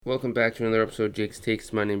Welcome back to another episode of Jake's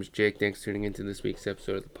Takes. My name is Jake. Thanks for tuning into this week's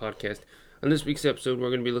episode of the podcast. On this week's episode, we're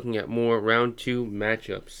going to be looking at more round two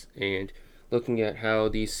matchups and looking at how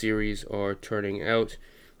these series are turning out,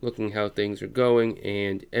 looking how things are going,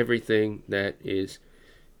 and everything that is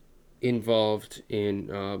involved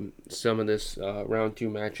in some of this round two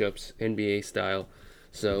matchups, NBA style.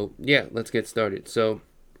 So, yeah, let's get started. So,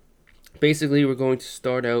 basically, we're going to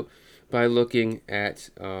start out by looking at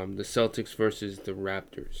the Celtics versus the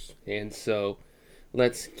Raptors. And so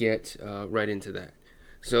let's get right into that.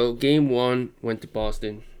 So game one went to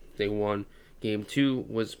Boston. They won. Game two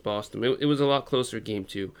was Boston. It was a lot closer game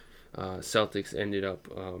two. Celtics ended up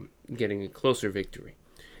getting a closer victory.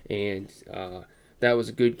 And that was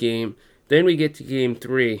a good game. Then we get to game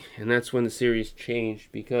three, and that's when the series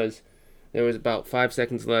changed because there was about 5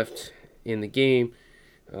 seconds left in the game.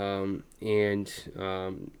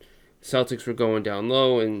 Celtics were going down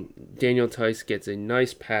low, and Daniel Theis gets a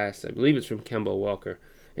nice pass, I believe it's from Kemba Walker,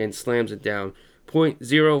 and slams it down.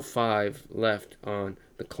 .05 left on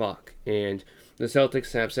the clock, and the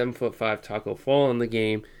Celtics have 7'5" Taco Fall in the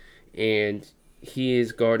game, and he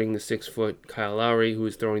is guarding the 6' Kyle Lowry, who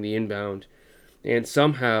is throwing the inbound, and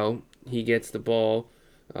somehow he gets the ball.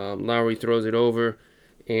 Lowry throws it over,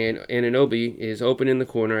 and Anunoby is open in the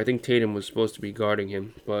corner. I think Tatum was supposed to be guarding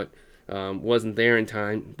him, but wasn't there in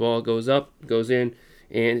time. Ball goes up, goes in,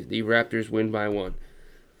 and the Raptors win by one.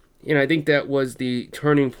 And I think that was the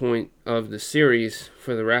turning point of the series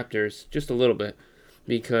for the Raptors, just a little bit,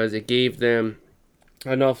 because it gave them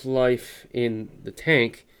enough life in the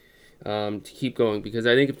tank to keep going. Because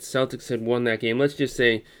I think if the Celtics had won that game, let's just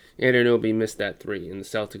say Anunoby missed that three and the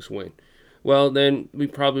Celtics win, well, then we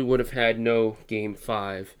probably would have had no Game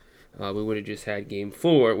 5. We would have just had Game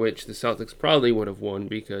 4, which the Celtics probably would have won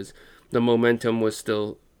because the momentum was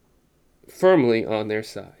still firmly on their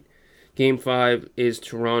side. Game 5 is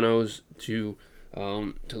Toronto's to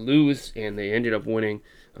lose, and they ended up winning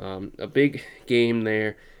a big game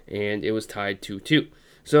there, and it was tied 2-2.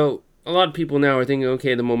 So a lot of people now are thinking,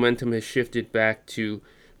 okay, the momentum has shifted back to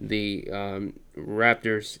the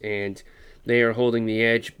Raptors, and they are holding the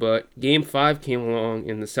edge. But Game 5 came along,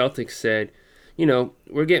 and the Celtics said,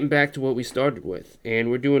 we're getting back to what we started with,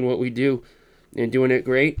 and we're doing what we do and doing it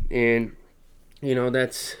great. And,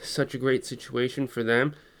 that's such a great situation for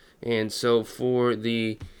them. And so for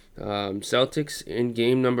the Celtics in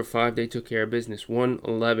game number 5, they took care of business,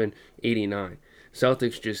 111-89.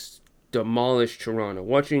 Celtics just demolished Toronto.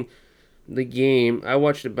 Watching the game, I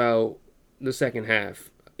watched about the second half.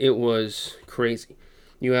 It was crazy.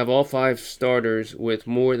 You have all 5 starters with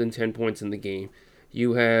more than 10 points in the game.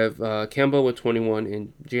 You have Kemba with 21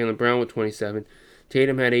 and Jaylen Brown with 27.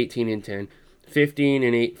 Tatum had 18 and 10. 15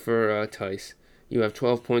 and 8 for Theis. You have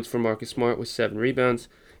 12 points for Marcus Smart with 7 rebounds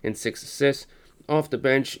and 6 assists. Off the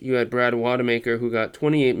bench, you had Brad Wanamaker, who got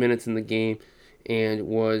 28 minutes in the game and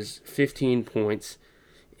was 15 points.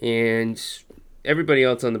 And everybody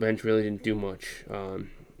else on the bench really didn't do much, and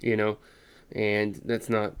that's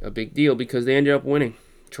not a big deal because they ended up winning.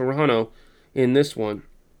 Toronto, in this one,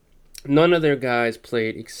 none of their guys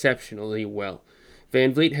played exceptionally well.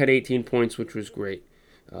 VanVleet had 18 points, which was great.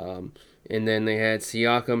 And then they had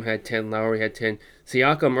Siakam had 10, Lowry had 10.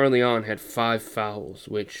 Siakam early on had 5 fouls,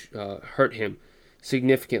 which hurt him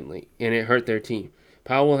significantly, and it hurt their team.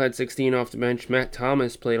 Powell had 16 off the bench. Matt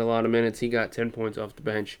Thomas played a lot of minutes. He got 10 points off the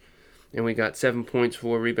bench. And we got 7 points,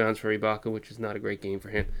 4 rebounds for Ibaka, which is not a great game for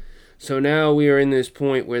him. So now we are in this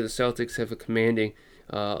point where the Celtics have a commanding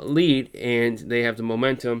lead, and they have the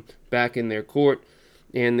momentum back in their court,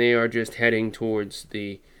 and they are just heading towards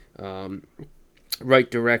the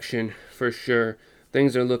right direction for sure.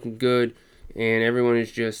 Things are looking good, and everyone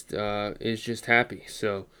is just happy.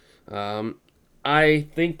 So I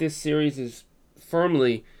think this series is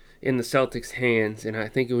firmly in the Celtics' hands, and I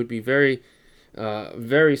think it would be very,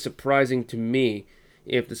 very surprising to me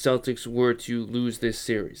if the Celtics were to lose this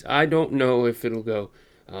series. I don't know if it'll go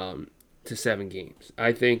to 7 games.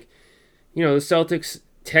 I think, the Celtics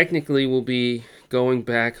technically will be going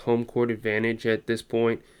back home court advantage at this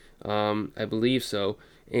point. I believe so.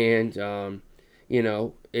 And,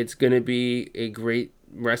 it's going to be a great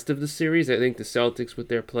rest of the series. I think the Celtics with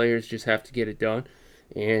their players just have to get it done.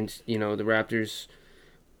 And, the Raptors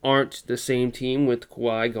aren't the same team with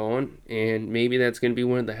Kawhi gone. And maybe that's going to be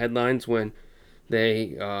one of the headlines when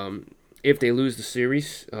they, if they lose the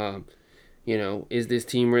series. Is this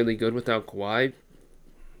team really good without Kawhi?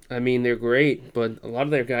 I mean, they're great, but a lot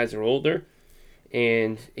of their guys are older.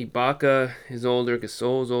 And Ibaka is older,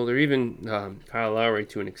 Gasol is older, even Kyle Lowry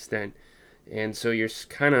to an extent. And so you're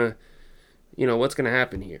kind of, what's going to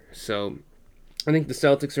happen here? So I think the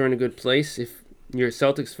Celtics are in a good place. If you're a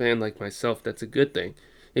Celtics fan like myself, that's a good thing.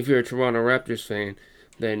 If you're a Toronto Raptors fan,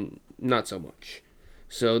 then not so much.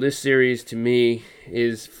 So this series to me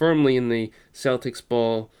is firmly in the Celtics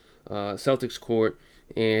court,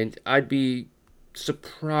 and I'd be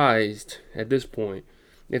surprised at this point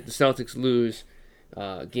if the Celtics lose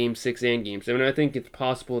Game 6 and Game 7. I think it's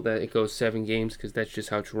possible that it goes 7 games because that's just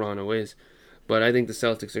how Toronto is. But I think the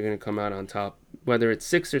Celtics are going to come out on top. Whether it's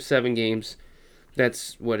 6 or 7 games,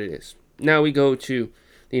 that's what it is. Now we go to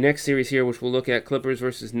the next series here, which we'll look at Clippers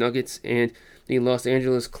versus Nuggets. And the Los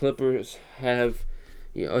Angeles Clippers have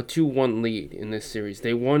a 2-1 lead in this series.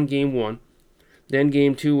 They won Game 1. Then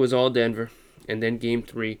Game 2 was all Denver. And then Game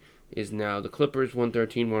 3 is now the Clippers,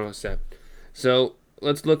 113-107. So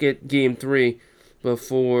let's look at Game 3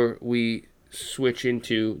 before we switch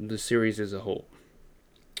into the series as a whole.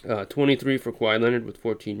 23 for Kawhi Leonard with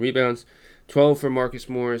 14 rebounds, 12 for Marcus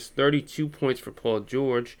Morris, 32 points for Paul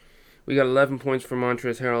George. We got 11 points for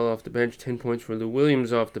Montrezl Harrell off the bench, 10 points for Lou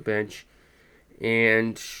Williams off the bench.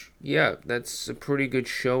 And yeah, that's a pretty good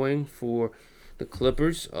showing for the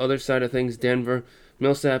Clippers. Other side of things, Denver.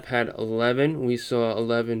 Millsap had 11. We saw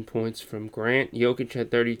 11 points from Grant. Jokic had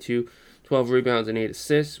 32, 12 rebounds and 8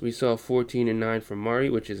 assists. We saw 14 and 9 from Murray,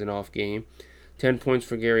 which is an off game. 10 points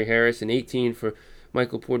for Gary Harris and 18 for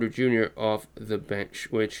Michael Porter Jr. off the bench,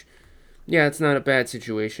 which, yeah, it's not a bad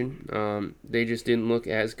situation. They just didn't look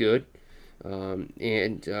as good.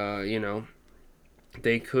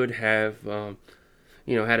 They could have,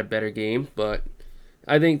 had a better game, but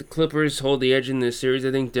I think the Clippers hold the edge in this series.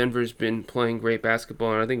 I think Denver's been playing great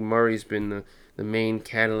basketball, and I think Murray's been the main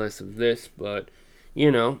catalyst of this, but,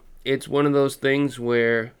 it's one of those things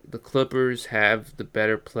where the Clippers have the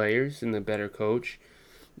better players and the better coach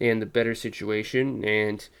and the better situation.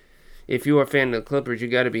 And if you are a fan of the Clippers, you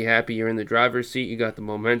got to be happy you're in the driver's seat. You got the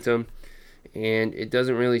momentum, and it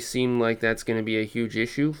doesn't really seem like that's going to be a huge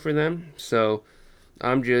issue for them. So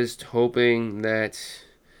I'm just hoping that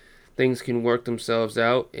things can work themselves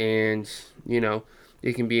out, and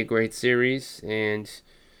it can be a great series, and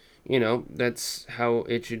that's how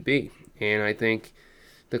it should be. And I think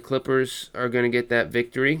the Clippers are going to get that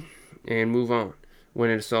victory and move on when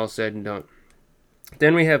it's all said and done.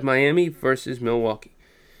 Then we have Miami versus Milwaukee.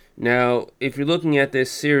 Now, if you're looking at this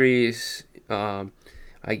series,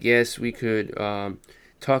 I guess we could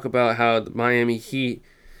talk about how the Miami Heat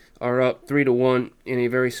are up 3-1 in a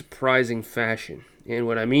very surprising fashion. And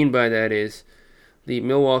what I mean by that is the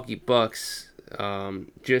Milwaukee Bucks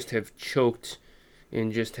just have choked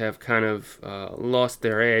and just have kind of lost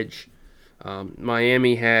their edge.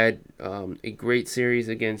 Miami had a great series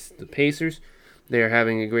against the Pacers. They're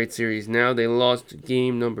having a great series now. They lost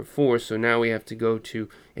game number 4, so now we have to go to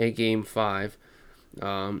a game 5.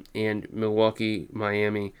 And Milwaukee,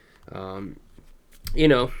 Miami,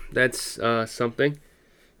 that's something.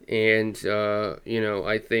 And,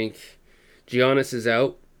 I think Giannis is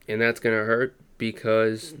out, and that's going to hurt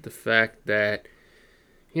because the fact that,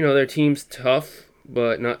 their team's tough,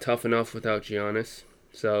 but not tough enough without Giannis.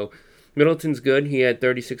 So Middleton's good. He had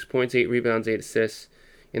 36 points, 8 rebounds, 8 assists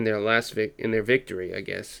in their their victory, I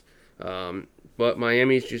guess. But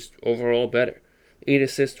Miami's just overall better. 8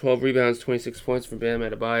 assists, 12 rebounds, 26 points for Bam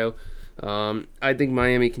Adebayo. I think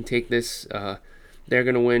Miami can take this. They're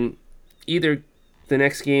going to win either the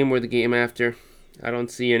next game or the game after. I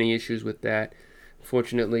don't see any issues with that.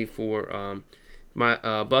 Fortunately for my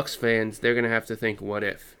Bucks fans, they're going to have to think, what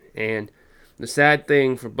if? And the sad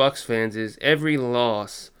thing for Bucks fans is every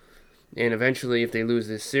loss, and eventually if they lose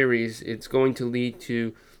this series, it's going to lead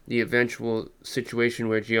to the eventual situation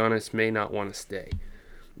where Giannis may not want to stay.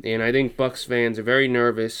 And I think Bucks fans are very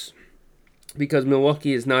nervous because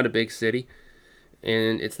Milwaukee is not a big city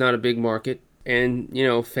and it's not a big market. And,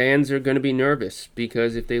 fans are going to be nervous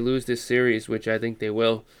because if they lose this series, which I think they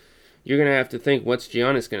will, you're going to have to think, what's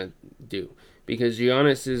Giannis going to do? Because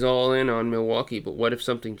Giannis is all in on Milwaukee, but what if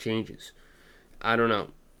something changes? I don't know.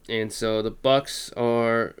 And so the Bucks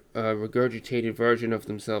are a regurgitated version of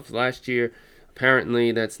themselves last year.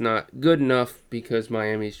 Apparently that's not good enough because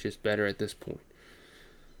Miami's just better at this point.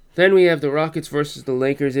 Then we have the Rockets versus the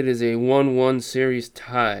Lakers. It is a 1-1 series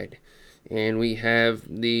tied. And we have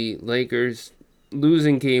the Lakers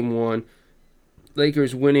losing game 1,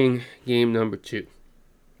 Lakers winning game number 2.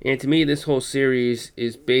 And to me, this whole series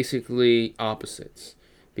is basically opposites.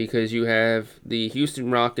 Because you have the Houston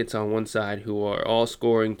Rockets on one side who are all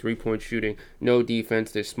scoring, 3-point shooting, no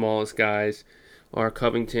defense, their smallest guys are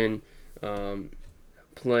Covington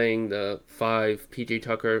playing the 5, PJ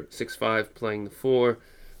Tucker, 6'5", playing the 4.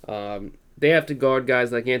 They have to guard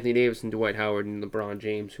guys like Anthony Davis and Dwight Howard and LeBron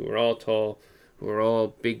James, who are all tall, who are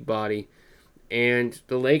all big body. And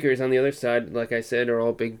the Lakers on the other side, like I said, are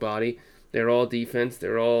all big body. They're all defense.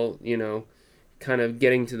 They're all, kind of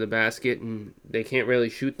getting to the basket, and they can't really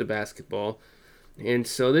shoot the basketball. And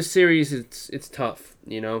so this series, it's tough.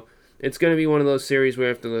 It's going to be one of those series where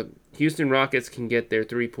if the Houston Rockets can get their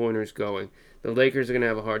three-pointers going, the Lakers are going to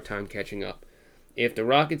have a hard time catching up. If the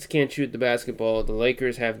Rockets can't shoot the basketball, the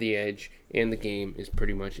Lakers have the edge, and the game is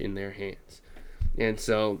pretty much in their hands. And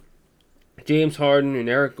so James Harden and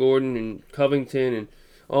Eric Gordon and Covington and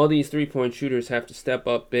all these three-point shooters have to step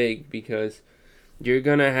up big, because you're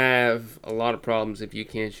going to have a lot of problems if you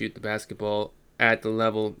can't shoot the basketball at the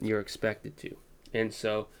level you're expected to. And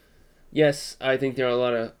so, yes, I think there are a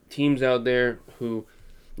lot of teams out there who,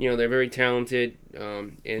 they're very talented,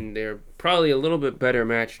 and they're probably a little bit better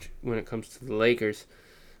matched when it comes to the Lakers,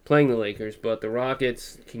 playing the Lakers, but the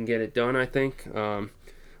Rockets can get it done, I think.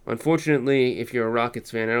 Unfortunately, if you're a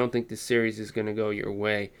Rockets fan, I don't think this series is going to go your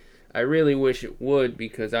way. I really wish it would,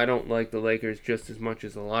 because I don't like the Lakers just as much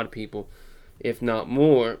as a lot of people, if not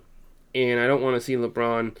more, and I don't want to see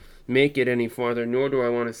LeBron make it any farther, nor do I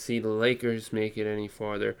want to see the Lakers make it any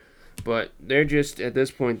farther, but they're just, at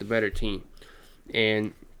this point, the better team.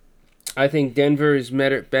 And I think Denver is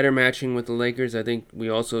better matching with the Lakers. I think we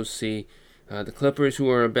also see the Clippers, who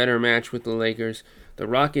are a better match with the Lakers. The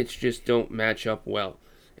Rockets just don't match up well,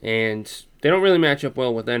 and they don't really match up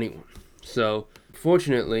well with anyone. So,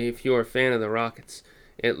 fortunately, if you're a fan of the Rockets,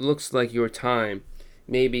 it looks like your time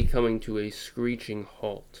may be coming to a screeching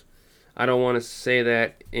halt. I don't want to say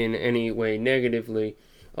that in any way negatively,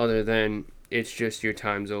 other than it's just your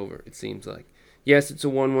time's over, it seems like. Yes, it's a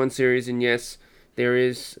 1-1 series, and yes, there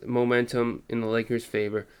is momentum in the Lakers'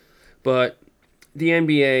 favor, but the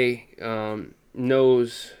NBA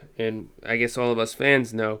knows, and I guess all of us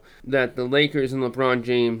fans know, that the Lakers and LeBron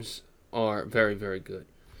James are very, very good.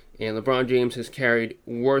 And LeBron James has carried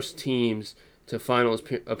worse teams to finals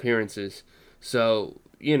appearances. So,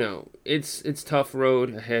 it's tough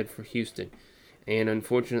road ahead for Houston. And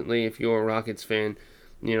unfortunately, if you're a Rockets fan,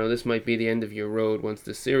 this might be the end of your road once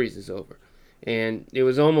the series is over. And it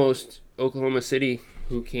was almost Oklahoma City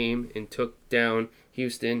who came and took down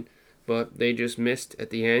Houston, but they just missed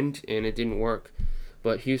at the end, and it didn't work.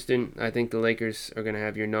 But Houston, I think the Lakers are going to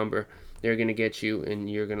have your number. They're going to get you, and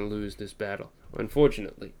you're going to lose this battle,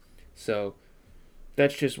 unfortunately. So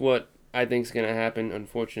that's just what I think is going to happen.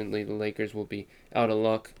 Unfortunately, the Lakers will be out of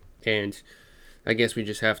luck, and I guess we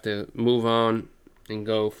just have to move on and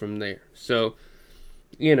go from there. So,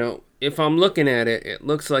 if I'm looking at it, it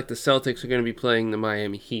looks like the Celtics are going to be playing the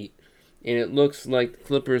Miami Heat, and it looks like the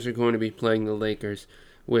Clippers are going to be playing the Lakers,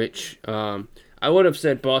 which I would have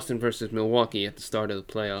said Boston versus Milwaukee at the start of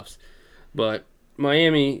the playoffs, but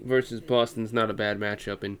Miami versus Boston is not a bad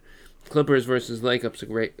matchup, and Clippers versus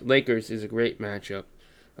Lakers is a great matchup.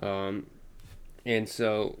 And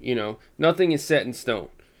so, nothing is set in stone.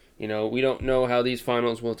 We don't know how these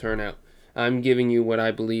finals will turn out. I'm giving you what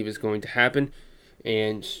I believe is going to happen,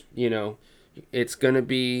 and, it's going to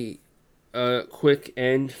be a quick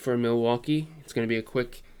end for Milwaukee. It's going to be a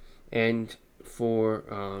quick end for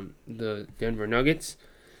the Denver Nuggets,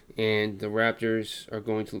 and the Raptors are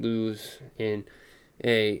going to lose in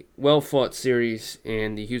a well-fought series,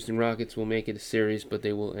 and the Houston Rockets will make it a series, but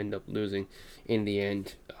they will end up losing in the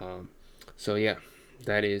end. So yeah,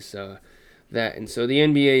 that is that. And so the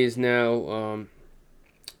NBA is now,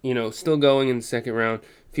 still going in the second round.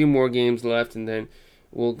 A few more games left, and then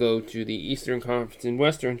we'll go to the Eastern Conference and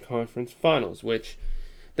Western Conference Finals, which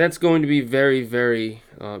that's going to be very, very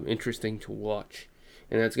interesting to watch.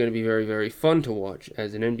 And that's going to be very, very fun to watch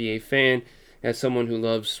as an NBA fan, as someone who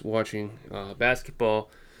loves watching basketball.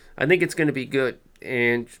 I think it's going to be good.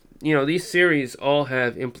 And, these series all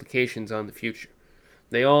have implications on the future.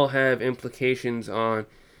 They all have implications on,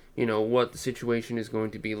 what the situation is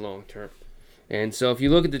going to be long term. And so if you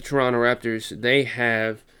look at the Toronto Raptors, they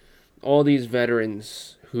have all these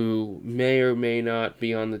veterans who may or may not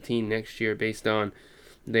be on the team next year based on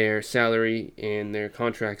their salary and their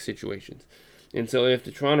contract situations. And so if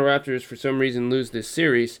the Toronto Raptors for some reason lose this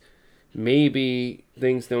series, maybe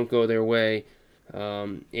things don't go their way,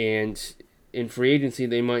 and in free agency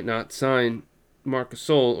they might not sign Marc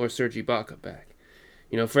Gasol or Serge Ibaka back.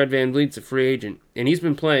 Fred VanVleet's a free agent, and he's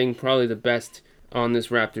been playing probably the best on this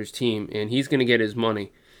Raptors team, and he's going to get his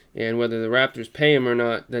money. And whether the Raptors pay him or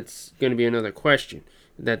not, that's going to be another question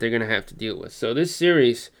that they're going to have to deal with. So this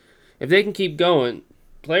series, if they can keep going,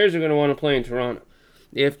 players are going to want to play in Toronto.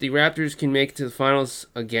 If the Raptors can make it to the finals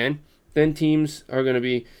again, then teams are going to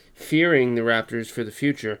be fearing the Raptors for the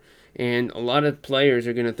future. And a lot of players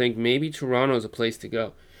are going to think maybe Toronto is a place to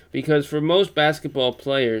go. Because for most basketball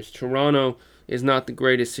players, Toronto is not the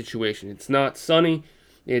greatest situation. It's not sunny.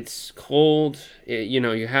 It's cold.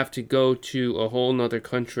 You have to go to a whole nother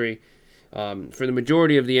country. For the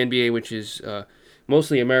majority of the NBA, which is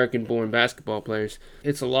mostly American-born basketball players,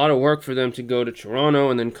 it's a lot of work for them to go to Toronto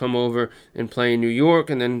and then come over and play in New York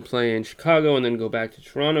and then play in Chicago and then go back to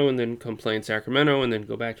Toronto and then come play in Sacramento and then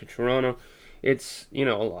go back to Toronto. It's, a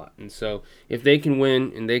lot. And so if they can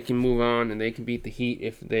win and they can move on and they can beat the Heat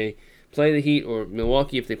if they play the Heat, or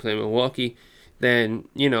Milwaukee if they play Milwaukee, then,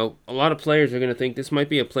 a lot of players are going to think this might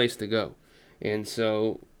be a place to go. And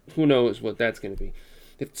so who knows what that's going to be.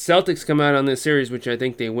 If the Celtics come out on this series, which I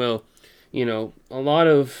think they will, a lot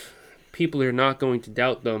of people are not going to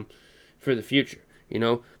doubt them for the future.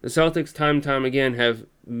 The Celtics time and time again have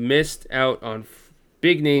missed out on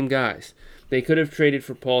big-name guys. They could have traded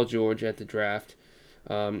for Paul George at the draft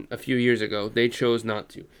a few years ago. They chose not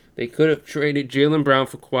to. They could have traded Jaylen Brown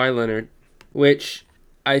for Kawhi Leonard, which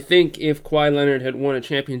I think if Kawhi Leonard had won a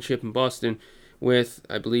championship in Boston with,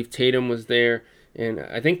 I believe Tatum was there, and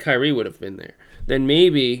I think Kyrie would have been there, then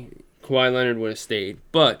maybe Kawhi Leonard would have stayed.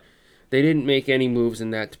 But they didn't make any moves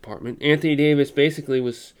in that department. Anthony Davis basically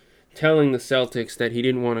was telling the Celtics that he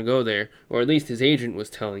didn't want to go there, or at least his agent was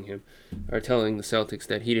telling the Celtics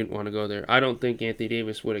that he didn't want to go there. I don't think Anthony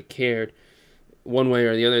Davis would have cared one way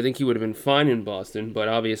or the other. I think he would have been fine in Boston, but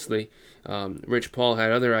obviously Rich Paul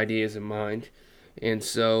had other ideas in mind, and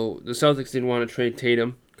so the Celtics didn't want to trade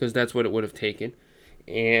Tatum because that's what it would have taken.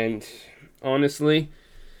 And honestly,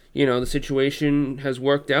 the situation has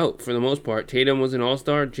worked out for the most part. Tatum was an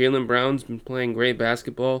all-star. Jaylen Brown's been playing great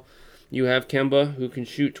basketball. You have Kemba, who can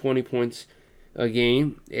shoot 20 points a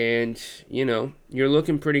game, and, you're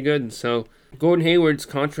looking pretty good. And so Gordon Hayward's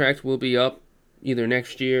contract will be up either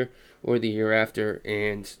next year or the year after,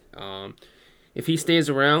 and if he stays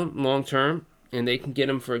around long-term and they can get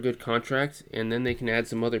him for a good contract, and then they can add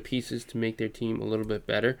some other pieces to make their team a little bit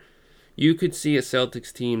better, you could see a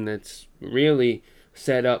Celtics team that's really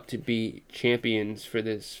set up to be champions for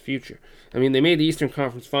this future. I mean, they made the Eastern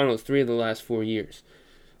Conference Finals 3 of the last 4 years.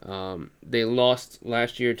 They lost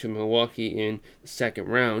last year to Milwaukee in the second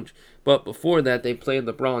round, but before that they played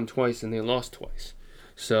LeBron twice and they lost twice.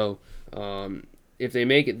 So if they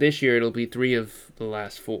make it this year, it'll be 3 of the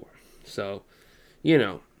last 4. So,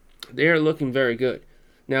 they're looking very good.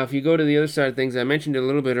 Now, if you go to the other side of things, I mentioned it a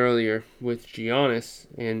little bit earlier with Giannis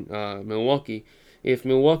and Milwaukee. If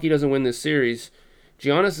Milwaukee doesn't win this series,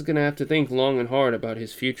 Giannis is going to have to think long and hard about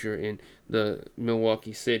his future in the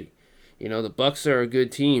Milwaukee City. The Bucks are a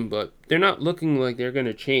good team, but they're not looking like they're going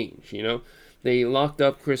to change. They locked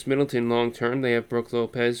up Chris Middleton long term. They have Brook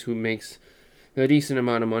Lopez, who makes a decent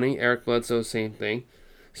amount of money. Eric Bledsoe, same thing.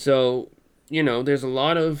 So, there's a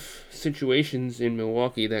lot of situations in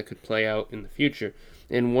Milwaukee that could play out in the future.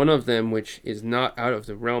 And one of them, which is not out of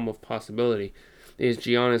the realm of possibility, is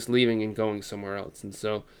Giannis leaving and going somewhere else. And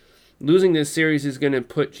so losing this series is going to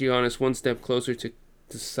put Giannis one step closer to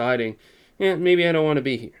deciding, maybe I don't want to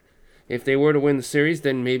be here. If they were to win the series,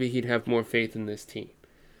 then maybe he'd have more faith in this team.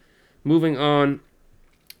 Moving on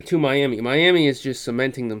to Miami. Miami is just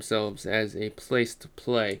cementing themselves as a place to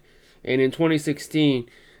play. And in 2016,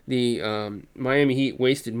 the Miami Heat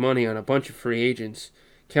wasted money on a bunch of free agents.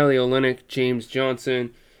 Kelly Olynyk, James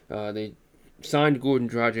Johnson. They signed Goran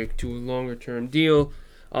Dragic to a longer-term deal.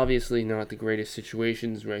 Obviously not the greatest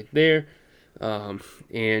situations right there.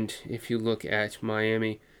 And if you look at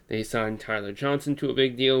Miami, they signed Tyler Johnson to a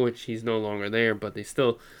big deal, which he's no longer there, but they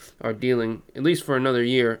still are dealing, at least for another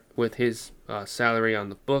year, with his salary on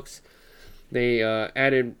the books. They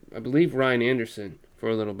added, I believe, Ryan Anderson for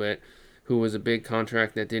a little bit, who was a big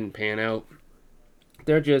contract that didn't pan out.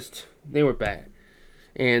 They were bad.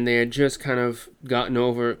 And they had just kind of gotten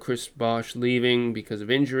over Chris Bosh leaving because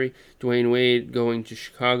of injury, Dwayne Wade going to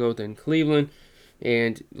Chicago, then Cleveland,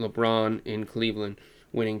 and LeBron in Cleveland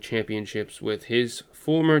winning championships with his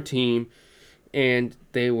former team, and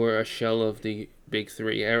they were a shell of the Big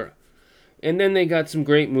Three era. And then they got some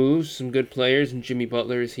great moves, some good players, and Jimmy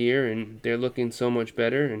Butler is here, and they're looking so much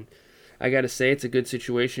better. And I got to say, it's a good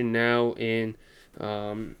situation now in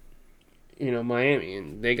Miami,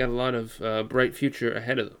 and they got a lot of bright future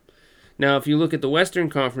ahead of them. Now, if you look at the Western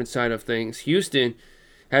Conference side of things, Houston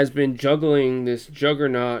has been juggling this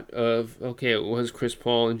juggernaut of, okay, it was Chris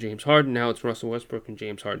Paul and James Harden, now it's Russell Westbrook and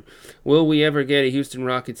James Harden. Will we ever get a Houston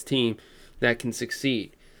Rockets team that can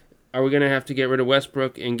succeed? Are we going to have to get rid of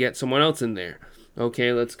Westbrook and get someone else in there?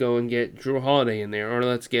 Okay, let's go and get Drew Holiday in there, or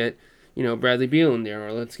let's get, Bradley Beal in there,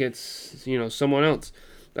 or let's get, someone else.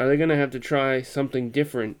 Are they going to have to try something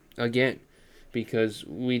different again? Because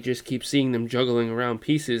we just keep seeing them juggling around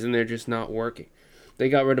pieces and they're just not working. They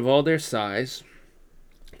got rid of all their size.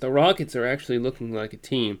 The Rockets are actually looking like a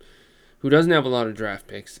team who doesn't have a lot of draft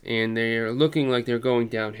picks, and they're looking like they're going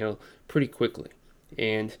downhill pretty quickly.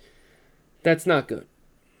 And that's not good.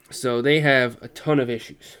 So they have a ton of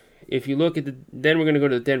issues. If you look at then we're going to go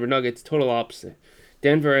to the Denver Nuggets, total opposite.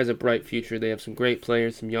 Denver has a bright future. They have some great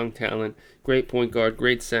players, some young talent, great point guard,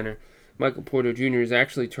 great center. Michael Porter Jr. is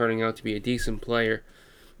actually turning out to be a decent player.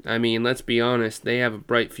 I mean, let's be honest, they have a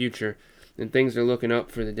bright future, and things are looking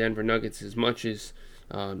up for the Denver Nuggets as much as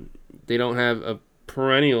they don't have a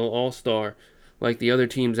perennial all-star like the other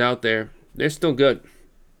teams out there. They're still good.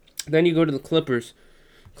 Then you go to the Clippers.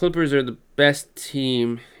 Clippers are the best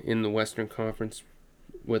team in the Western Conference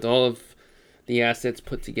with all of the assets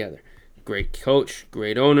put together. Great coach,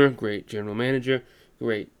 great owner, great general manager,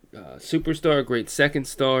 great superstar, great second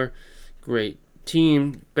star, great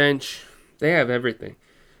team, bench. They have everything.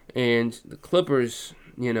 And the Clippers,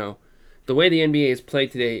 the way the NBA is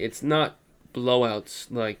played today, it's not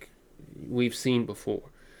blowouts like we've seen before.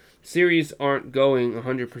 Series aren't going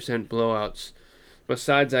 100% blowouts,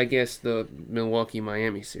 besides, I guess, the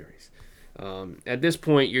Milwaukee-Miami series. At this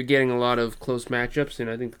point, you're getting a lot of close matchups, and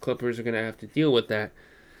I think the Clippers are going to have to deal with that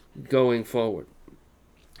going forward.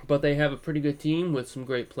 But they have a pretty good team with some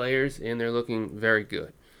great players, and they're looking very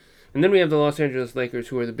good. And then we have the Los Angeles Lakers,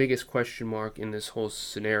 who are the biggest question mark in this whole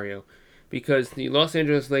scenario, because the Los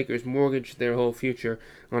Angeles Lakers mortgaged their whole future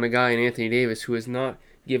on a guy in Anthony Davis who has not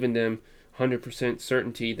given them 100%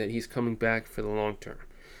 certainty that he's coming back for the long term.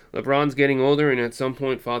 LeBron's getting older, and at some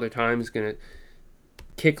point, Father Time is going to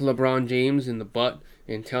kick LeBron James in the butt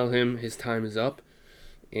and tell him his time is up.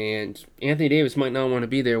 And Anthony Davis might not want to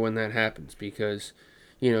be there when that happens because,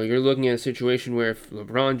 you're looking at a situation where if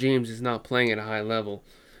LeBron James is not playing at a high level,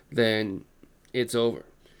 then it's over.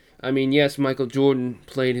 I mean, yes, Michael Jordan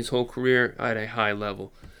played his whole career at a high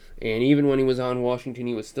level. And even when he was on Washington,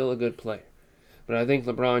 he was still a good player. But I think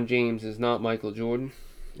LeBron James is not Michael Jordan,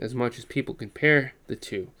 as much as people compare the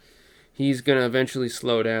two. He's going to eventually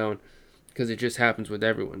slow down because it just happens with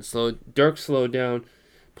everyone. Dirk slowed down.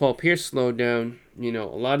 Paul Pierce slowed down. A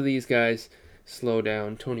lot of these guys slowed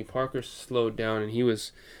down. Tony Parker slowed down, and he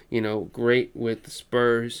was, great with the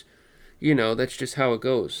Spurs. That's just how it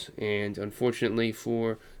goes. And unfortunately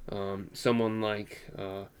for someone like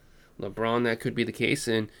LeBron, that could be the case.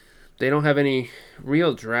 And they don't have any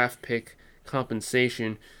real draft pick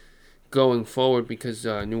compensation going forward because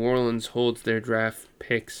New Orleans holds their draft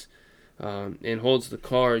picks and holds the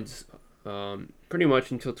cards pretty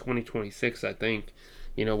much until 2026, I think.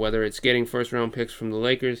 Whether it's getting first-round picks from the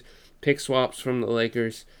Lakers, pick swaps from the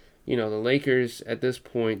Lakers. The Lakers at this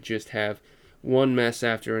point just have one mess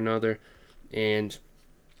after another. And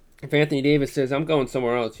if Anthony Davis says, I'm going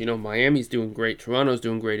somewhere else, Miami's doing great, Toronto's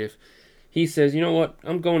doing great. If he says, you know what,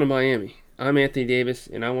 I'm going to Miami. I'm Anthony Davis,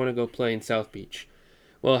 and I want to go play in South Beach.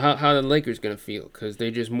 Well, how are the Lakers going to feel? Because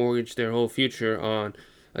they just mortgaged their whole future on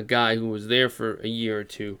a guy who was there for a year or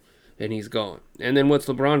two, and he's gone. And then what's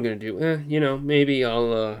LeBron going to do? Maybe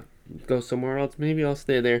I'll go somewhere else. Maybe I'll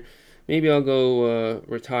stay there. Maybe I'll go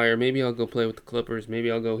retire. Maybe I'll go play with the Clippers.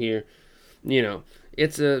 Maybe I'll go here.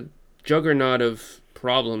 It's a juggernaut of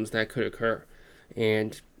problems that could occur.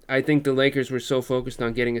 And I think the Lakers were so focused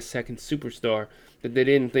on getting a second superstar that they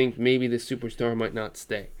didn't think maybe the superstar might not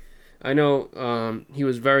stay. I know he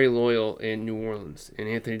was very loyal in New Orleans, and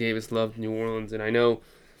Anthony Davis loved New Orleans, and I know,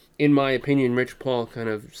 in my opinion, Rich Paul kind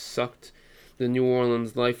of sucked the New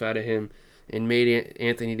Orleans life out of him and made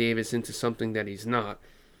Anthony Davis into something that he's not.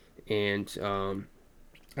 And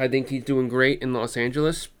I think he's doing great in Los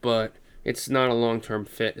Angeles, but it's not a long-term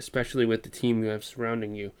fit, especially with the team you have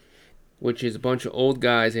surrounding you, which is a bunch of old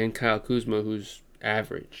guys and Kyle Kuzma, who's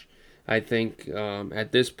average. I think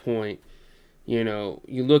at this point, you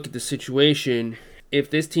look at the situation, if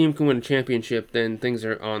this team can win a championship, then things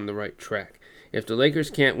are on the right track. If the Lakers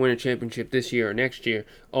can't win a championship this year or next year,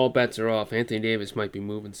 all bets are off. Anthony Davis might be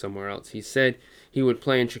moving somewhere else. He said he would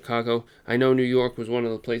play in Chicago. I know New York was one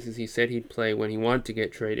of the places he said he'd play when he wanted to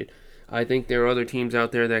get traded. I think there are other teams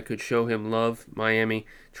out there that could show him love, Miami,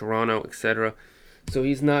 Toronto, etc. So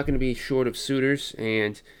he's not going to be short of suitors,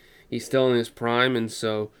 and he's still in his prime, and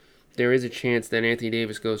so there is a chance that Anthony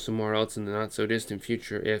Davis goes somewhere else in the not-so-distant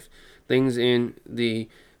future if things in the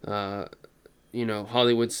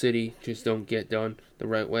Hollywood city just don't get done the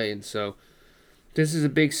right way. And so this is a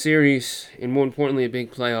big series, and more importantly, a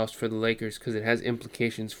big playoffs for the Lakers because it has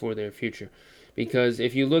implications for their future. Because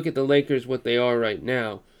if you look at the Lakers, what they are right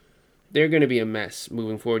now, they're going to be a mess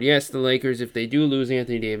moving forward. Yes, the Lakers, if they do lose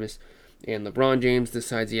Anthony Davis and LeBron James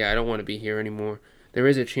decides, I don't want to be here anymore, there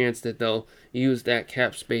is a chance that they'll use that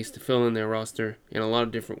cap space to fill in their roster in a lot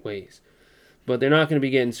of different ways. But they're not going to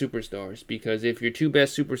be getting superstars, because if your two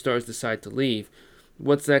best superstars decide to leave,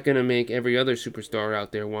 what's that going to make every other superstar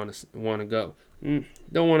out there want to go?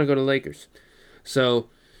 Don't want to go to Lakers. So,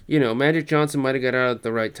 Magic Johnson might have got out at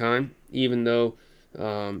the right time, even though,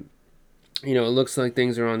 it looks like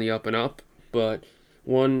things are on the up and up. But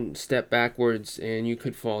one step backwards and you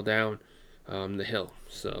could fall down the hill.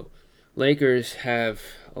 So, Lakers have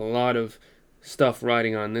a lot of stuff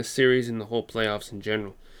riding on this series and the whole playoffs in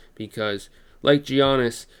general, because, like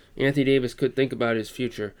Giannis, Anthony Davis could think about his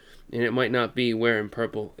future, and it might not be wearing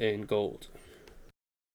purple and gold.